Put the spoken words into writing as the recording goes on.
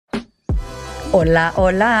Hola,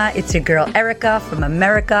 hola. It's your girl Erica from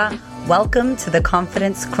America. Welcome to the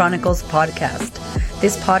Confidence Chronicles podcast.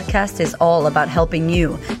 This podcast is all about helping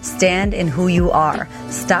you stand in who you are.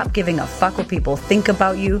 Stop giving a fuck what people think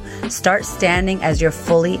about you. Start standing as your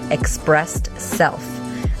fully expressed self.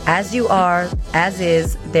 As you are, as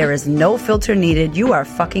is, there is no filter needed. You are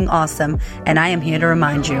fucking awesome, and I am here to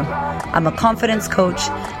remind you. I'm a confidence coach,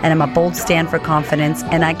 and I'm a bold stand for confidence,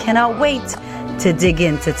 and I cannot wait to dig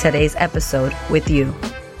into today's episode with you.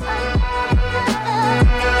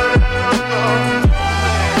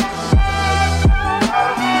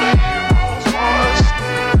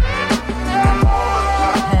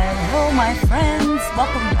 Hello, my friends.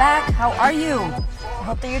 Welcome back. How are you? I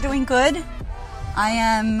hope that you're doing good. I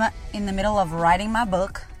am in the middle of writing my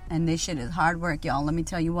book, and this shit is hard work, y'all. Let me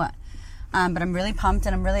tell you what. But I'm really pumped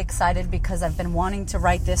and I'm really excited because I've been wanting to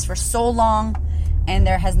write this for so long, and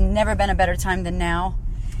there has never been a better time than now.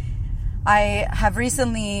 I have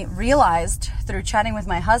recently realized through chatting with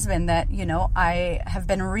my husband that, I have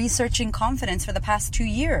been researching confidence for the past 2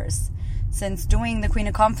 years, since doing the Queen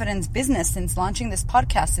of Confidence business, since launching this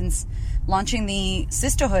podcast, since launching the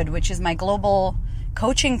Sisterhood, which is my global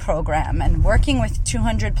coaching program, and working with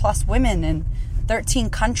 200 plus women in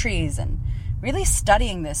 13 countries and really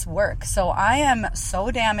studying this work. So I am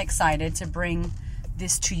so damn excited to bring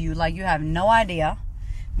this to you like you have no idea,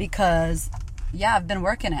 because I've been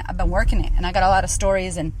working it and I got a lot of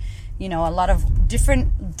stories and a lot of different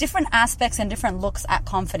aspects and different looks at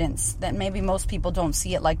confidence that maybe most people don't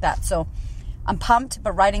see it like that. So I'm pumped,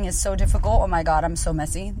 but writing is so difficult. Oh my God, I'm so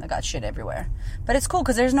messy. I got shit everywhere. But it's cool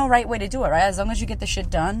because there's no right way to do it, right? As long as you get the shit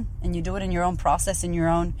done and you do it in your own process, in your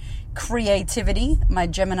own creativity. My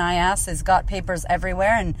Gemini ass has got papers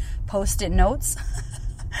everywhere and Post-it notes.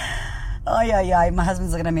 Oh, yeah. My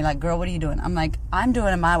husband's looking at me like, girl, what are you doing? I'm like, I'm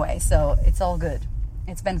doing it my way. So it's all good.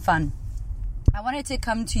 It's been fun. I wanted to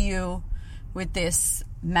come to you with this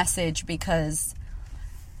message because,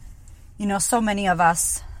 so many of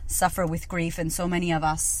us suffer with grief, and so many of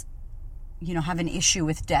us, have an issue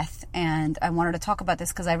with death. And I wanted to talk about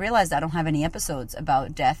this because I realized I don't have any episodes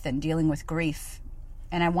about death and dealing with grief.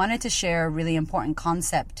 And I wanted to share a really important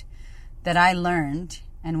concept that I learned,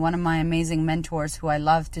 and one of my amazing mentors who I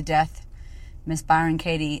love to death, Miss Byron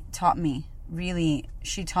Katie, taught me. Really,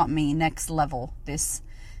 she taught me next level this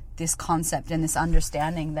concept and this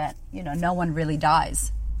understanding that, no one really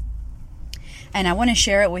dies. And I want to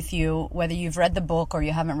share it with you, whether you've read the book or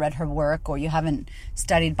you haven't read her work or you haven't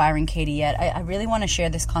studied Byron Katie yet. I really want to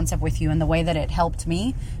share this concept with you and the way that it helped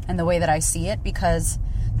me and the way that I see it, because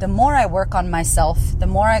the more I work on myself, the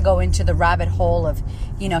more I go into the rabbit hole of,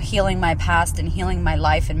 healing my past and healing my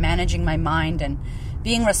life and managing my mind and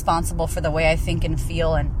being responsible for the way I think and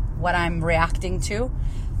feel and what I'm reacting to,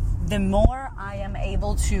 the more I am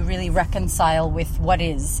able to really reconcile with what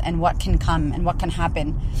is and what can come and what can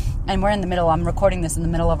happen. And I'm recording this in the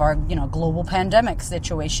middle of our, global pandemic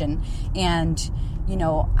situation. And,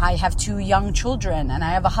 I have 2 young children and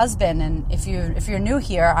I have a husband. And if you're new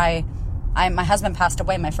here, my husband passed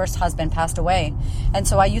away. My first husband passed away. And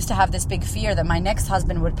so I used to have this big fear that my next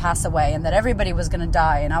husband would pass away and that everybody was going to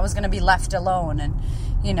die and I was going to be left alone. And,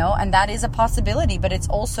 and that is a possibility, but it's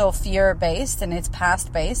also fear-based and it's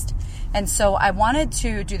past-based. And so I wanted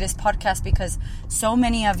to do this podcast because so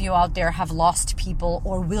many of you out there have lost people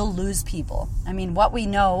or will lose people. I mean, what we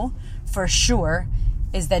know for sure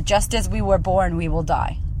is that just as we were born, we will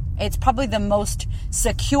die. It's probably the most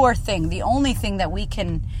secure thing. The only thing that we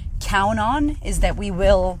can count on is that we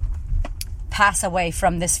will pass away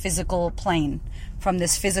from this physical plane, from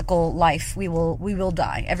this physical life. We will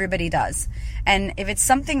die. Everybody does. And if it's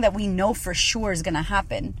something that we know for sure is going to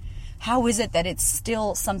happen, how is it that it's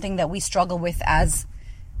still something that we struggle with as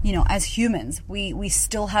humans? We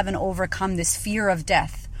still haven't overcome this fear of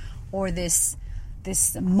death or this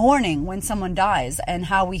mourning when someone dies, and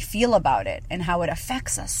how we feel about it and how it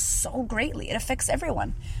affects us so greatly. It affects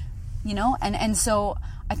everyone, and so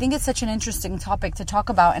I think it's such an interesting topic to talk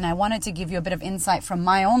about, and I wanted to give you a bit of insight from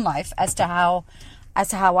my own life as to how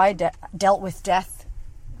I dealt with death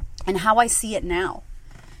and how I see it now.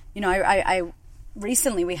 I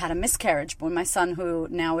recently we had a miscarriage when my son, who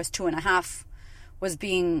now is 2.5, was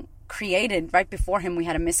being created. Right before him, we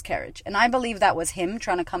had a miscarriage, and I believe that was him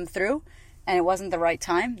trying to come through, and it wasn't the right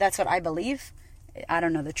time. That's what I believe. I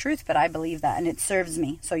don't know the truth, but I believe that, and it serves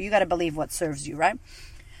me. So you got to believe what serves you, right?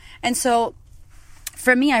 And so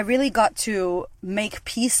for me, I really got to make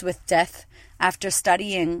peace with death after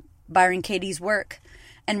studying Byron Katie's work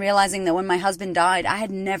and realizing that when my husband died, I had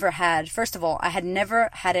never had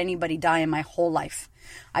anybody die in my whole life.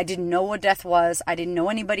 I didn't know what death was. I didn't know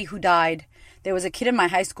anybody who died. There was a kid in my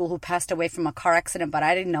high school who passed away from a car accident, but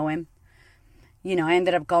I didn't know him. You know, I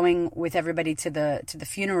ended up going with everybody to the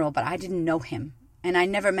funeral, but I didn't know him. And I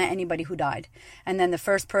never met anybody who died. And then the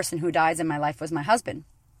first person who dies in my life was my husband.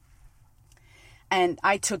 And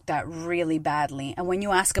I took that really badly. And when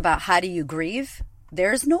you ask about how do you grieve,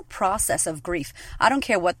 there's no process of grief. I don't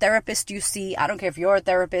care what therapist you see. I don't care if you're a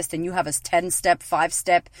therapist and you have a 10-step,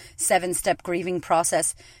 5-step, 7-step grieving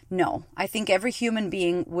process. No, I think every human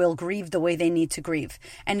being will grieve the way they need to grieve.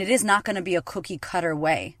 And it is not going to be a cookie cutter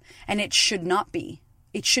way. And it should not be.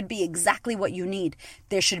 It should be exactly what you need.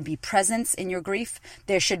 There should be presence in your grief.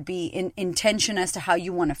 There should be intention as to how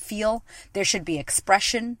you want to feel. There should be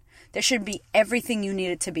expression. There should be everything you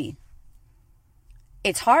need it to be.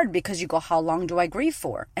 It's hard because you go, how long do I grieve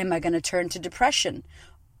for? Am I going to turn to depression?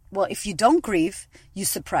 Well, if you don't grieve, you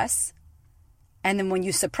suppress. And then when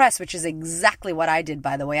you suppress, which is exactly what I did,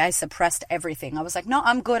 by the way, I suppressed everything. I was like, no,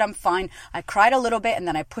 I'm good. I'm fine. I cried a little bit and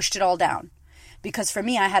then I pushed it all down. Because for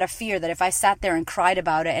me, I had a fear that if I sat there and cried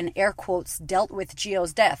about it and air quotes dealt with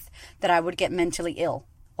Gio's death, that I would get mentally ill.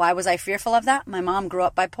 Why was I fearful of that? My mom grew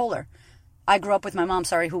up bipolar. I grew up with my mom,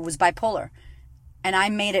 who was bipolar. And I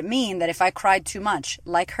made it mean that if I cried too much,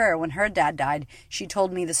 like her, when her dad died, she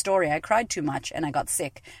told me the story. I cried too much and I got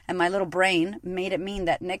sick. And my little brain made it mean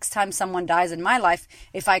that next time someone dies in my life,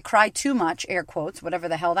 if I cry too much, air quotes, whatever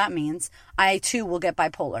the hell that means, I too will get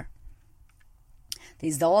bipolar.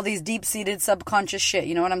 All these deep-seated subconscious shit,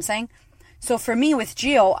 you know what I'm saying? So for me with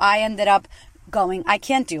Gio, I ended up going, I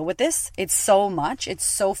can't deal with this. It's so much. It's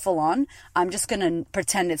so full on. I'm just going to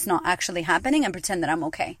pretend it's not actually happening and pretend that I'm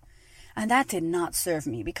okay. And that did not serve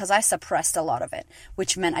me because I suppressed a lot of it,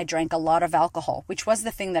 which meant I drank a lot of alcohol, which was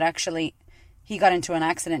the thing that actually he got into an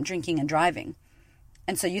accident drinking and driving.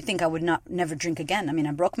 And so you think I would never drink again. I mean,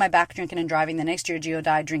 I broke my back drinking and driving. The next year, Gio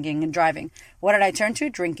died drinking and driving. What did I turn to?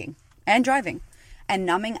 Drinking and driving. And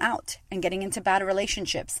numbing out and getting into bad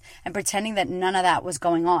relationships and pretending that none of that was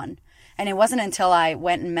going on. And it wasn't until I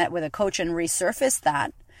went and met with a coach and resurfaced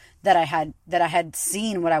that I had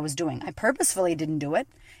seen what I was doing. I purposefully didn't do it.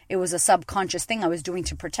 It was a subconscious thing I was doing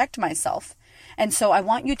to protect myself. And so I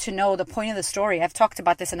want you to know the point of the story. I've talked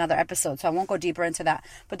about this in other episodes, so I won't go deeper into that.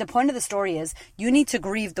 But the point of the story is you need to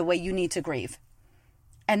grieve the way you need to grieve.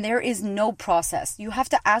 And there is no process. You have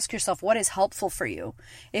to ask yourself what is helpful for you.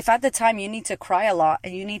 If at the time you need to cry a lot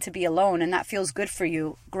and you need to be alone and that feels good for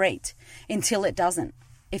you, great. Until it doesn't.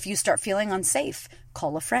 If you start feeling unsafe,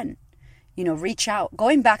 call a friend. You know, reach out.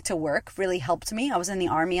 Going back to work really helped me. I was in the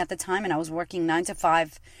Army at the time and I was working 9 to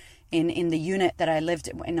 5 in the unit that I lived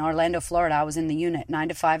in Orlando, Florida. I was in the unit 9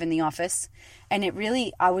 to 5 in the office. And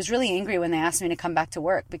I was really angry when they asked me to come back to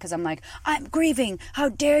work because I'm like, I'm grieving. How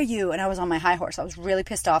dare you? And I was on my high horse. I was really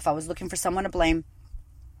pissed off. I was looking for someone to blame.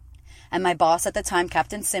 And my boss at the time,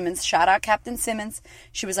 Captain Simmons, shout out Captain Simmons,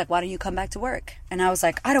 she was like, why don't you come back to work? And I was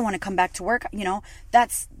like, I don't want to come back to work. You know,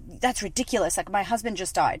 that's ridiculous. Like my husband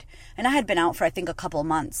just died. And I had been out for, I think, a couple of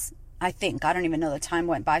months. I don't even know. The time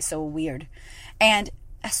went by so weird. And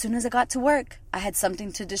as soon as I got to work, I had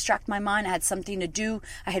something to distract my mind. I had something to do.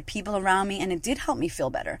 I had people around me, and it did help me feel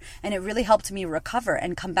better. And it really helped me recover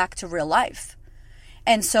and come back to real life.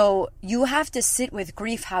 And so you have to sit with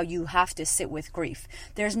grief how you have to sit with grief.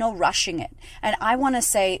 There's no rushing it. And I want to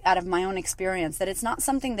say out of my own experience that it's not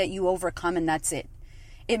something that you overcome and that's it.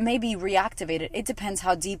 It may be reactivated. It depends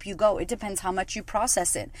how deep you go. It depends how much you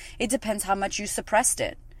process it. It depends how much you suppressed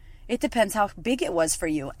it. It depends how big it was for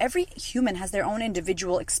you. Every human has their own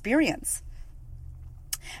individual experience.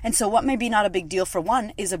 And so what may be not a big deal for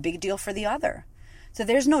one is a big deal for the other. So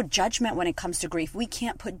there's no judgment when it comes to grief. We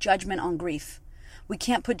can't put judgment on grief. We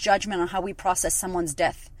can't put judgment on how we process someone's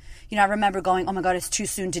death. You know, I remember going, oh my God, it's too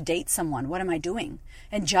soon to date someone. What am I doing?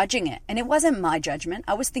 And judging it. And it wasn't my judgment.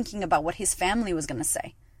 I was thinking about what his family was going to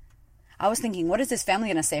say. I was thinking, what is his family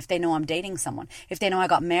going to say if they know I'm dating someone? If they know I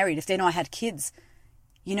got married? If they know I had kids?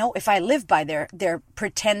 You know, if I live by their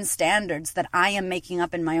pretend standards that I am making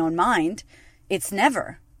up in my own mind, it's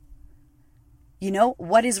never. You know,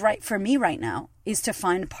 what is right for me right now is to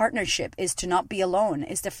find partnership, is to not be alone,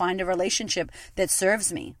 is to find a relationship that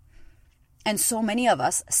serves me. And so many of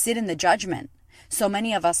us sit in the judgment. So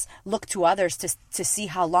many of us look to others to see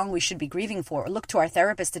how long we should be grieving for, or look to our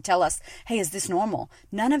therapist to tell us, hey, is this normal?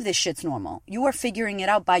 None of this shit's normal. You are figuring it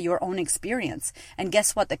out by your own experience. And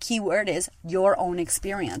guess what? The key word is your own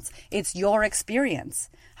experience. It's your experience.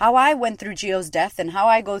 How I went through Gio's death and how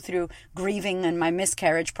I go through grieving and my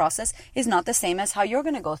miscarriage process is not the same as how you're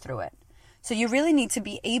going to go through it. So you really need to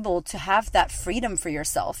be able to have that freedom for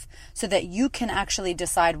yourself so that you can actually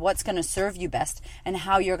decide what's going to serve you best and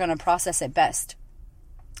how you're going to process it best.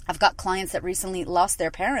 I've got clients that recently lost their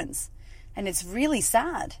parents. And it's really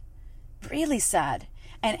sad. Really sad.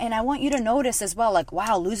 And I want you to notice as well, like,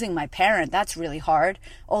 wow, losing my parent, that's really hard.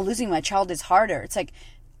 Oh, losing my child is harder. It's like,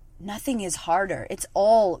 nothing is harder. It's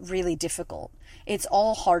all really difficult. It's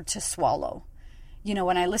all hard to swallow. You know,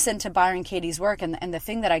 when I listened to Byron Katie's work, and the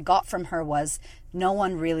thing that I got from her was, no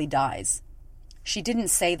one really dies. She didn't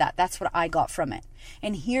say that. That's what I got from it.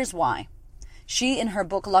 And here's why. She, in her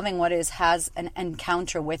book, Loving What Is, has an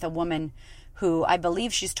encounter with a woman who, I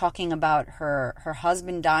believe she's talking about her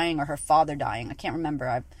husband dying or her father dying. I can't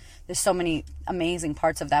remember. There's so many amazing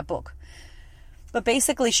parts of that book. But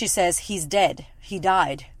basically she says, he's dead. He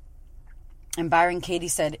died. And Byron Katie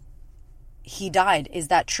said, he died. Is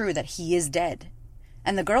that true that he is dead?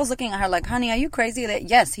 And the girl's looking at her like, honey, are you crazy?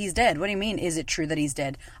 Yes, he's dead. What do you mean, is it true that he's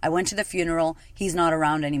dead? I went to the funeral. He's not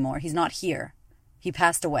around anymore. He's not here. He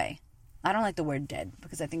passed away. I don't like the word dead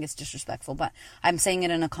because I think it's disrespectful, but I'm saying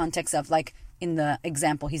it in a context of, like, in the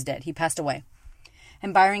example, he's dead. He passed away.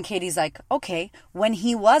 And Byron Katie's like, okay, when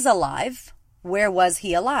he was alive, where was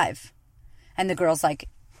he alive? And the girl's like,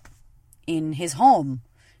 in his home,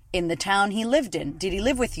 in the town he lived in. Did he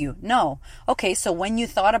live with you? No. Okay, so when you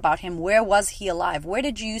thought about him, where was he alive? Where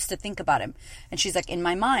did you used to think about him? And she's like, in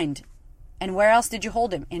my mind. And where else did you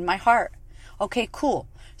hold him? In my heart. Okay, cool.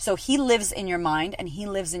 So he lives in your mind and he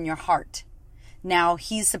lives in your heart. Now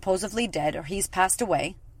he's supposedly dead, or he's passed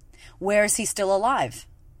away. Where is he still alive?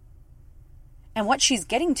 And what she's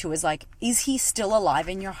getting to is like, is he still alive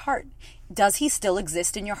in your heart? Does he still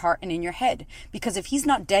exist in your heart and in your head? Because if he's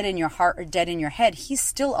not dead in your heart or dead in your head, he's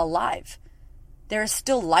still alive. There is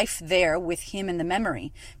still life there with him in the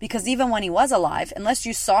memory. Because even when he was alive, unless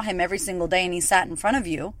you saw him every single day and he sat in front of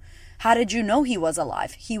you, how did you know he was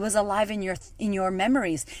alive? He was alive in your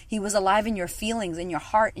memories. He was alive in your feelings, in your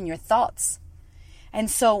heart, in your thoughts. And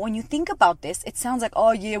so when you think about this, it sounds like,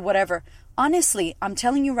 oh yeah, whatever. Honestly, I'm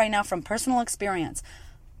telling you right now from personal experience,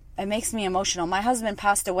 it makes me emotional. My husband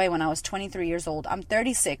passed away when I was 23 years old. I'm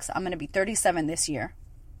 36. I'm going to be 37 this year.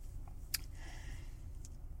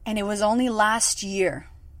 And it was only last year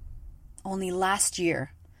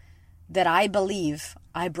that I believe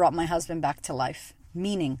I brought my husband back to life.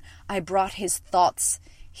 Meaning, I brought his thoughts,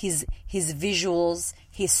 his visuals,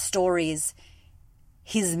 his stories,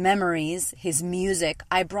 his memories, his music.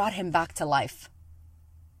 I brought him back to life.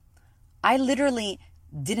 I literally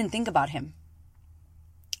didn't think about him.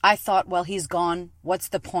 I thought, well, he's gone. What's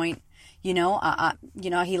the point? He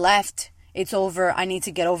left. It's over. I need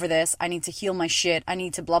to get over this. I need to heal my shit. I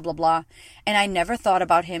need to blah, blah, blah. And I never thought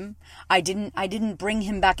about him. I didn't bring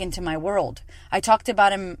him back into my world. I talked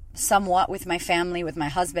about him somewhat with my family, with my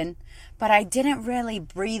husband, but I didn't really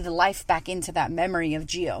breathe life back into that memory of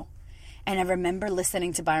Gio. And I remember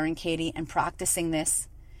listening to Byron Katie and practicing this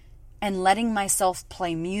and letting myself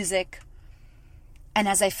play music. And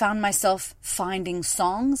as I found myself finding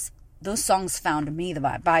songs, those songs found me,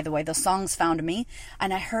 by the way. Those songs found me.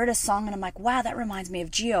 And I heard a song and I'm like, wow, that reminds me of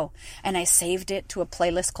Gio. And I saved it to a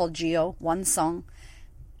playlist called Gio, one song.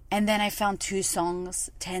 And then I found 2 songs,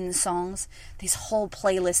 10 songs. This whole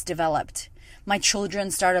playlist developed. My children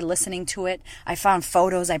started listening to it. I found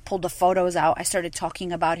photos. I pulled the photos out. I started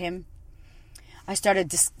talking about him. I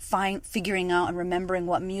started figuring out and remembering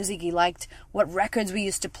what music he liked, what records we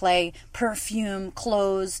used to play, perfume,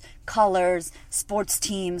 clothes, colors, sports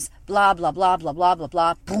teams, blah, blah, blah, blah, blah, blah,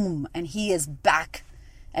 blah. Boom. And he is back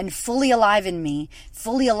and fully alive in me,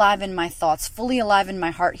 fully alive in my thoughts, fully alive in my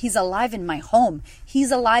heart. He's alive in my home.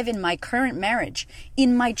 He's alive in my current marriage.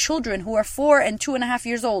 In my children who are 4 and 2.5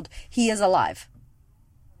 years old, he is alive.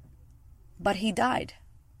 But he died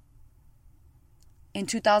in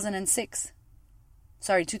 2007.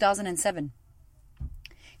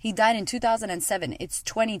 He died in 2007. It's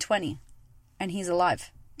 2020. And he's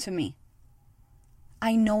alive to me.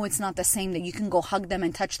 I know it's not the same that you can go hug them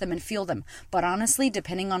and touch them and feel them. But honestly,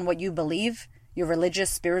 depending on what you believe, your religious,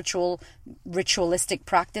 spiritual, ritualistic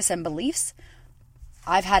practice and beliefs,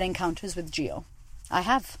 I've had encounters with Gio. I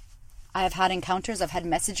have had encounters. I've had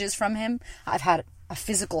messages from him. I've had a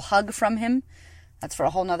physical hug from him. That's for a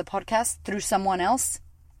whole nother podcast. Through someone else.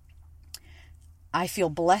 I feel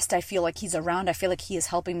blessed. I feel like he's around. I feel like he is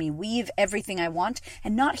helping me weave everything I want.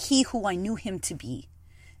 And not he who I knew him to be.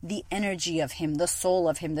 The energy of him, the soul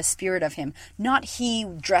of him, the spirit of him. Not he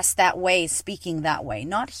dressed that way, speaking that way.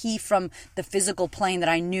 Not he from the physical plane that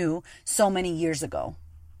I knew so many years ago.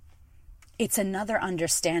 It's another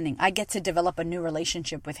understanding. I get to develop a new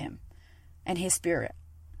relationship with him and his spirit.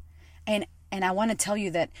 And I want to tell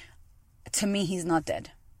you that to me, he's not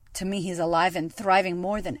dead. To me, he's alive and thriving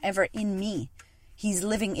more than ever in me. He's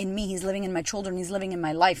living in me. He's living in my children. He's living in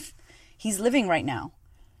my life. He's living right now.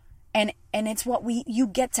 And it's what you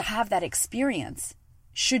get to have that experience,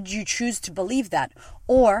 should you choose to believe that.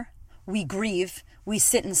 Or we grieve, we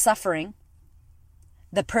sit in suffering,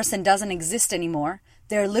 the person doesn't exist anymore,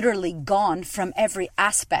 they're literally gone from every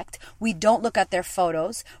aspect. We don't look at their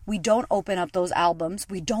photos, we don't open up those albums,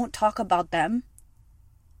 we don't talk about them,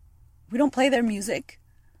 we don't play their music,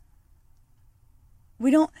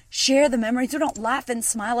 we don't share the memories, we don't laugh and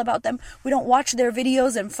smile about them, we don't watch their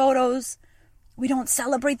videos and photos, we don't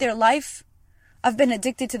celebrate their life. I've been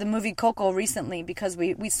addicted to the movie Coco recently because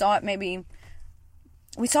we saw it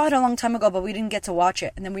we saw it a long time ago, but we didn't get to watch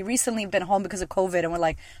it. And then we recently been home because of COVID and we're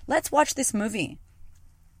like, let's watch this movie.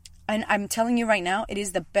 And I'm telling you right now, it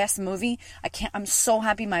is the best movie. I'm so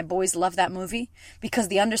happy my boys love that movie, because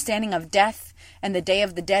the understanding of death and the Day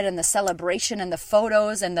of the Dead and the celebration and the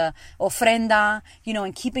photos and the ofrenda,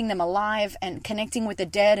 and keeping them alive and connecting with the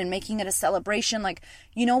dead and making it a celebration,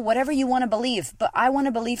 whatever you want to believe. But I want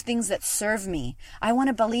to believe things that serve me. I want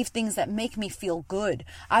to believe things that make me feel good.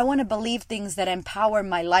 I want to believe things that empower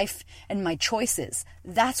my life and my choices.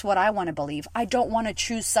 That's what I want to believe. I don't want to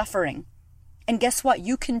choose suffering. And guess what?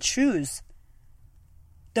 You can choose.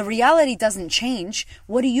 The reality doesn't change.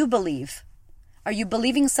 What do you believe? Are you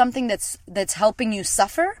believing something that's helping you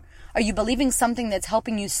suffer? Are you believing something that's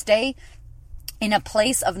helping you stay in a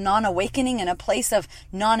place of non-awakening, in a place of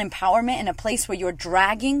non-empowerment, in a place where you're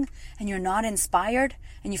dragging and you're not inspired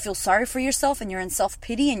and you feel sorry for yourself and you're in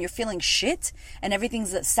self-pity and you're feeling shit and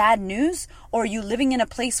everything's sad news? Or are you living in a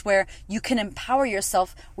place where you can empower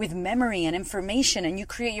yourself with memory and information and you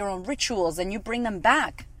create your own rituals and you bring them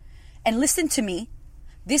back? And listen to me,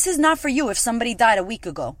 this is not for you if somebody died a week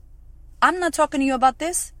ago. I'm not talking to you about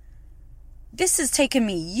this. This has taken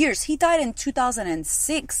me years. He died in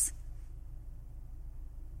 2006.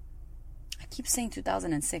 Keep saying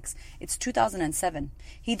 2006. It's 2007.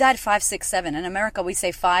 He died 567. In America, we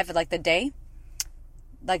say 5 like the day,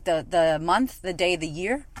 like the month, the day, the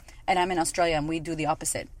year. And I'm in Australia and we do the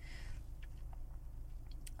opposite.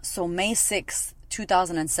 So May 6th,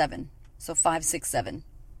 2007. So 567.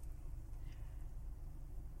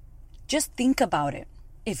 Just think about it.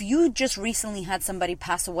 If you just recently had somebody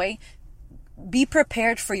pass away, be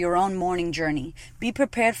prepared for your own mourning journey. Be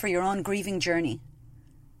prepared for your own grieving journey.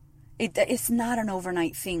 It's not an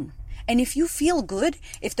overnight thing. And if you feel good,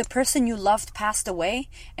 if the person you loved passed away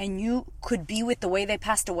and you could be with the way they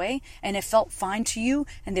passed away and it felt fine to you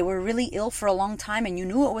and they were really ill for a long time and you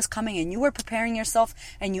knew it was coming and you were preparing yourself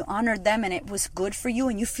and you honored them and it was good for you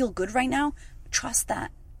and you feel good right now, trust that.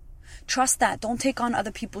 Trust that. Don't take on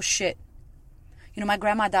other people's shit. My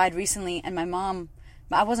grandma died recently and my mom,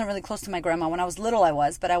 I wasn't really close to my grandma. When I was little, I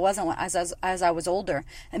was, but I wasn't as I was older.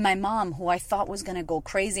 And my mom, who I thought was going to go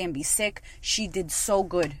crazy and be sick, she did so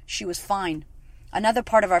good. She was fine. Another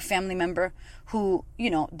part of our family member who,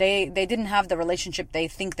 they didn't have the relationship they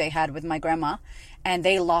think they had with my grandma, and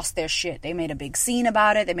they lost their shit. They made a big scene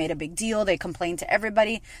about it. They made a big deal. They complained to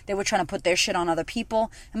everybody. They were trying to put their shit on other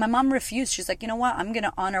people. And my mom refused. She's like, you know what? I'm going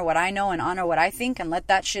to honor what I know and honor what I think and let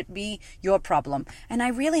that shit be your problem. And I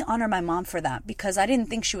really honor my mom for that, because I didn't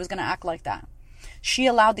think she was going to act like that. She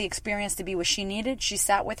allowed the experience to be what she needed. She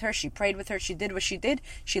sat with her. She prayed with her. She did what she did.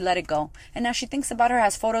 She let it go. And now she thinks about her,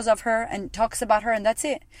 has photos of her, and talks about her, and that's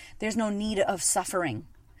it. There's no need of suffering.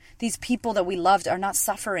 These people that we loved are not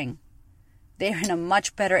suffering. They're in a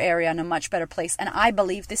much better area, in a much better place. And I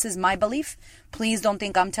believe, this is my belief. Please don't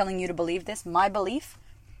think I'm telling you to believe this. My belief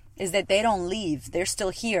is that they don't leave. They're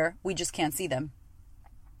still here. We just can't see them.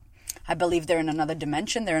 I believe they're in another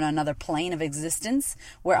dimension. They're in another plane of existence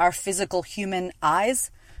where our physical human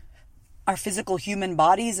eyes, our physical human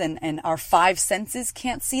bodies and our 5 senses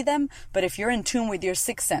can't see them. But if you're in tune with your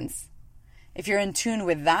 6th sense, if you're in tune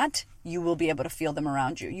with that, you will be able to feel them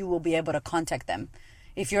around you. You will be able to contact them.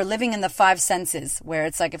 If you're living in the 5 senses where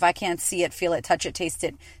it's like, if I can't see it, feel it, touch it, taste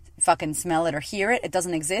it, fucking smell it or hear it, it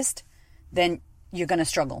doesn't exist, then you're going to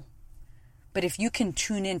struggle. But if you can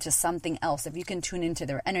tune into something else, if you can tune into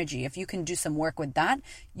their energy, if you can do some work with that,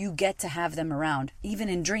 you get to have them around, even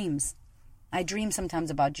in dreams. I dream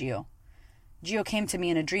sometimes about Gio. Gio came to me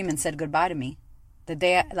in a dream and said goodbye to me the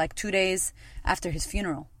day, 2 days after his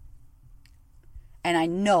funeral. And I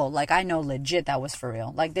know legit that was for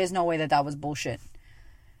real. There's no way that was bullshit.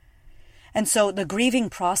 And so the grieving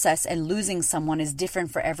process and losing someone is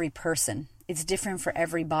different for every person. It's different for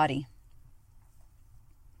everybody.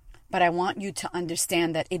 But I want you to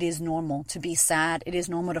understand that it is normal to be sad. It is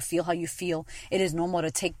normal to feel how you feel. It is normal to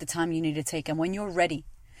take the time you need to take. And when you're ready,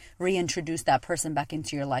 reintroduce that person back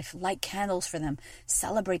into your life. Light candles for them.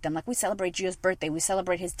 Celebrate them. Like we celebrate Gio's birthday. We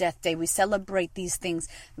celebrate his death day. We celebrate these things.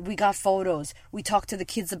 We got photos. We talk to the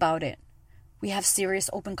kids about it. We have serious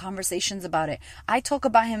open conversations about it. I talk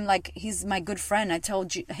about him like he's my good friend. I tell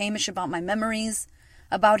Hamish about my memories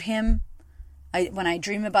about him. When I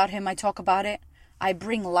dream about him, I talk about it. I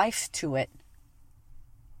bring life to it.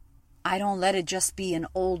 I don't let it just be an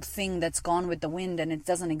old thing that's gone with the wind and it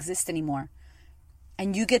doesn't exist anymore.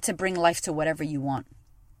 And you get to bring life to whatever you want.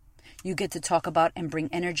 You get to talk about and bring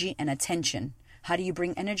energy and attention. How do you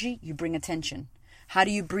bring energy? You bring attention. How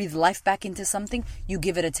do you breathe life back into something? You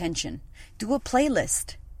give it attention. Do a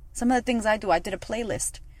playlist. Some of the things I do, I did a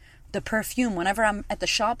playlist. The perfume, whenever I'm at the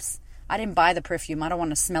shops, I didn't buy the perfume. I don't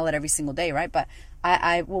want to smell it every single day, right? But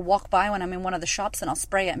I will walk by when I'm in one of the shops and I'll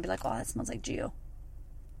spray it and be like, oh, that smells like Gio.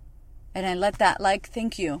 And I let that,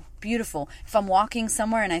 thank you, beautiful. If I'm walking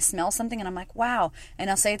somewhere and I smell something and I'm like, wow. And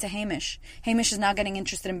I'll say it to Hamish. Hamish is now getting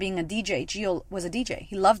interested in being a DJ. Gio was a DJ.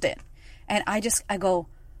 He loved it. And I go,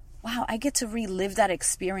 wow, I get to relive that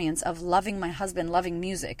experience of loving my husband, loving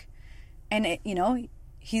music. And,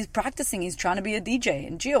 he's practicing. He's trying to be a DJ.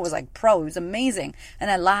 And Gio was like pro. He was amazing.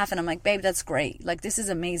 And I laugh and I'm like, babe, that's great. This is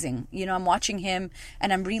amazing. I'm watching him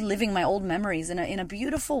and I'm reliving my old memories in a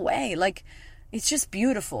beautiful way. It's just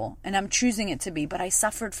beautiful. And I'm choosing it to be. But I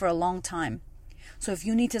suffered for a long time. So if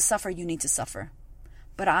you need to suffer, you need to suffer.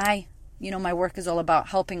 But my work is all about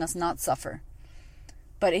helping us not suffer.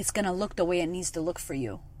 But it's going to look the way it needs to look for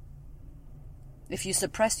you. If you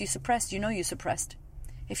suppressed, you suppressed. You suppressed.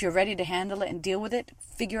 If you're ready to handle it and deal with it,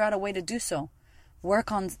 figure out a way to do so.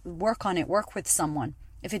 Work on it. Work with someone.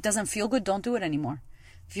 If it doesn't feel good, don't do it anymore.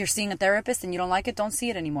 If you're seeing a therapist and you don't like it, don't see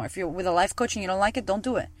it anymore. If you're with a life coach and you don't like it, don't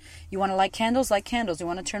do it. You want to light candles? Light candles. You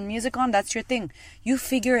want to turn music on? That's your thing. You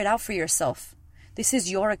figure it out for yourself. This is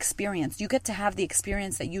your experience. You get to have the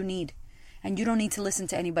experience that you need. And you don't need to listen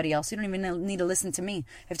to anybody else. You don't even need to listen to me.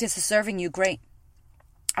 If this is serving you, great.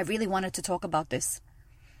 I really wanted to talk about this.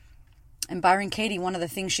 And Byron Katie, one of the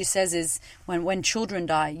things she says is when children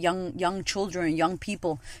die, young children, young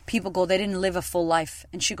people go, they didn't live a full life.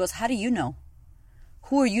 And she goes, how do you know?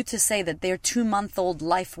 Who are you to say that their 2-month-old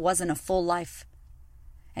life wasn't a full life?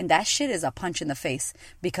 And that shit is a punch in the face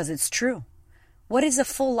because it's true. What is a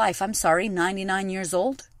full life? I'm sorry, 99 years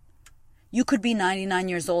old? You could be 99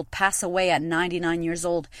 years old, pass away at 99 years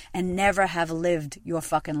old, and never have lived your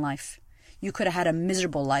fucking life. You could have had a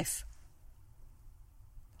miserable life.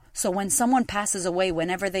 So when someone passes away,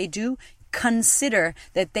 whenever they do, consider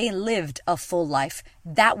that they lived a full life.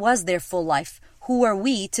 That was their full life. Who are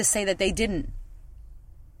we to say that they didn't?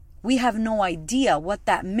 We have no idea what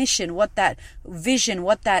that mission, what that vision,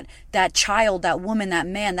 what that child, that woman, that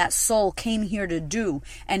man, that soul came here to do.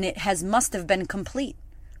 And it must have been complete.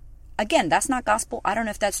 Again, that's not gospel. I don't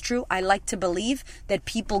know if that's true. I like to believe that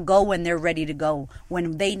people go when they're ready to go.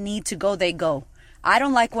 When they need to go, they go. I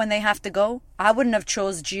don't like when they have to go. I wouldn't have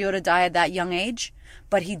chose Gio to die at that young age,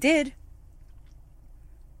 but he did.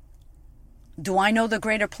 Do I know the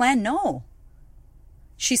greater plan? No.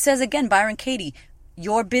 She says again, Byron Katie,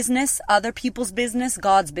 your business, other people's business,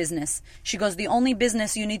 God's business. She goes, the only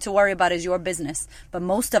business you need to worry about is your business. But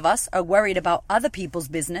most of us are worried about other people's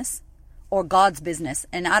business or God's business.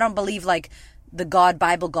 And I don't believe the God,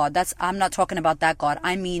 Bible God. I'm not talking about that God.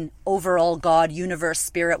 I mean overall God, universe,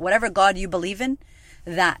 spirit, whatever God you believe in,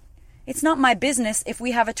 that. It's not my business if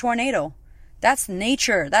we have a tornado. That's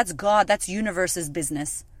nature. That's God. That's universe's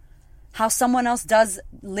business. How someone else does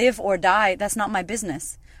live or die, that's not my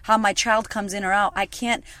business. How my child comes in or out,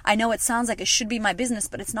 I know it sounds like it should be my business,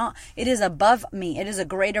 but it's not. It is above me. It is a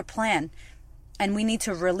greater plan. And we need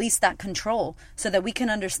to release that control so that we can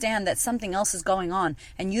understand that something else is going on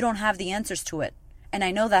and you don't have the answers to it. And I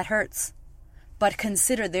know that hurts. But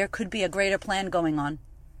consider there could be a greater plan going on.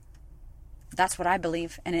 That's what I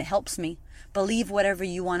believe, and it helps me. Believe whatever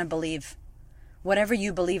you want to believe. Whatever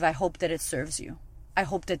you believe, I hope that it serves you. I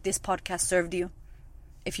hope that this podcast served you.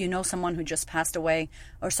 If you know someone who just passed away,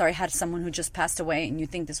 had someone who just passed away and you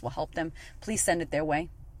think this will help them, please send it their way.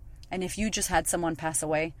 And if you just had someone pass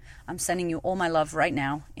away, I'm sending you all my love right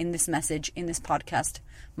now in this message, in this podcast.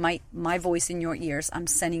 My voice in your ears. I'm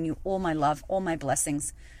sending you all my love, all my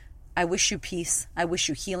blessings. I wish you peace. I wish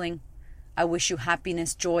you healing. I wish you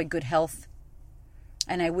happiness, joy, good health.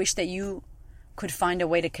 And I wish that you could find a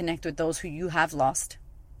way to connect with those who you have lost,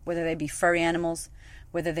 whether they be furry animals,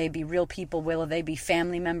 whether they be real people, whether they be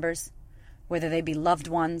family members, whether they be loved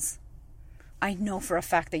ones. I know for a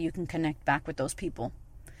fact that you can connect back with those people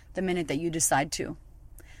the minute that you decide to.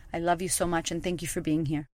 I love you so much and thank you for being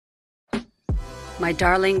here. My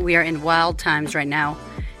darling, we are in wild times right now.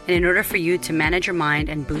 And in order for you to manage your mind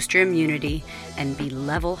and boost your immunity and be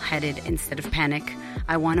level-headed instead of panic,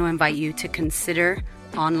 I want to invite you to consider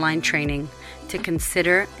online training, to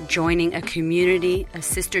consider joining a community, a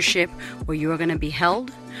sistership where you are going to be held,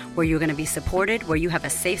 where you're going to be supported, where you have a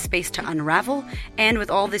safe space to unravel, and with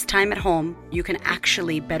all this time at home, you can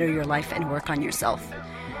actually better your life and work on yourself.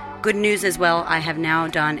 Good news as well, I have now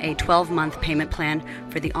done a 12-month payment plan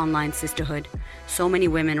for the online sisterhood. So many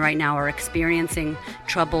women right now are experiencing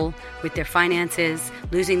trouble with their finances,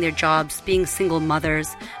 losing their jobs, being single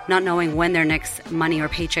mothers, not knowing when their next money or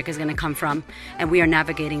paycheck is going to come from. And we are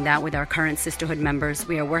navigating that with our current sisterhood members.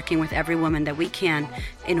 We are working with every woman that we can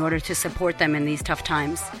in order to support them in these tough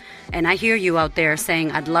times. And I hear you out there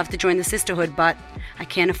saying, I'd love to join the sisterhood, but I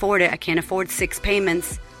can't afford it. I can't afford 6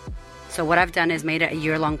 payments. So what I've done is made it a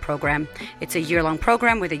year-long program. It's a year-long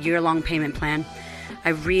program with a year-long payment plan. I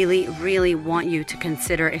really, really want you to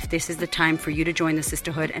consider if this is the time for you to join the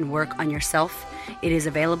sisterhood and work on yourself. It is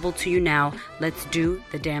available to you now. Let's do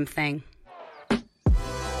the damn thing.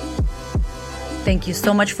 Thank you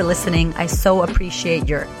so much for listening. I so appreciate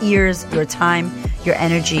your ears, your time, your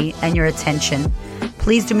energy, and your attention.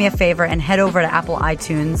 Please do me a favor and head over to Apple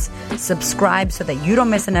iTunes, subscribe so that you don't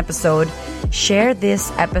miss an episode, share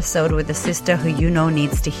this episode with a sister who you know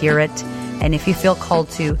needs to hear it, and if you feel called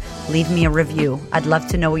to, leave me a review. I'd love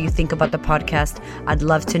to know what you think about the podcast. I'd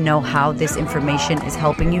love to know how this information is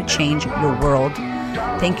helping you change your world.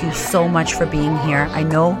 Thank you so much for being here. I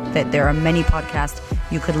know that there are many podcasts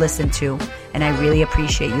you could listen to, and I really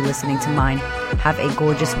appreciate you listening to mine. Have a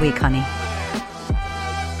gorgeous week, honey.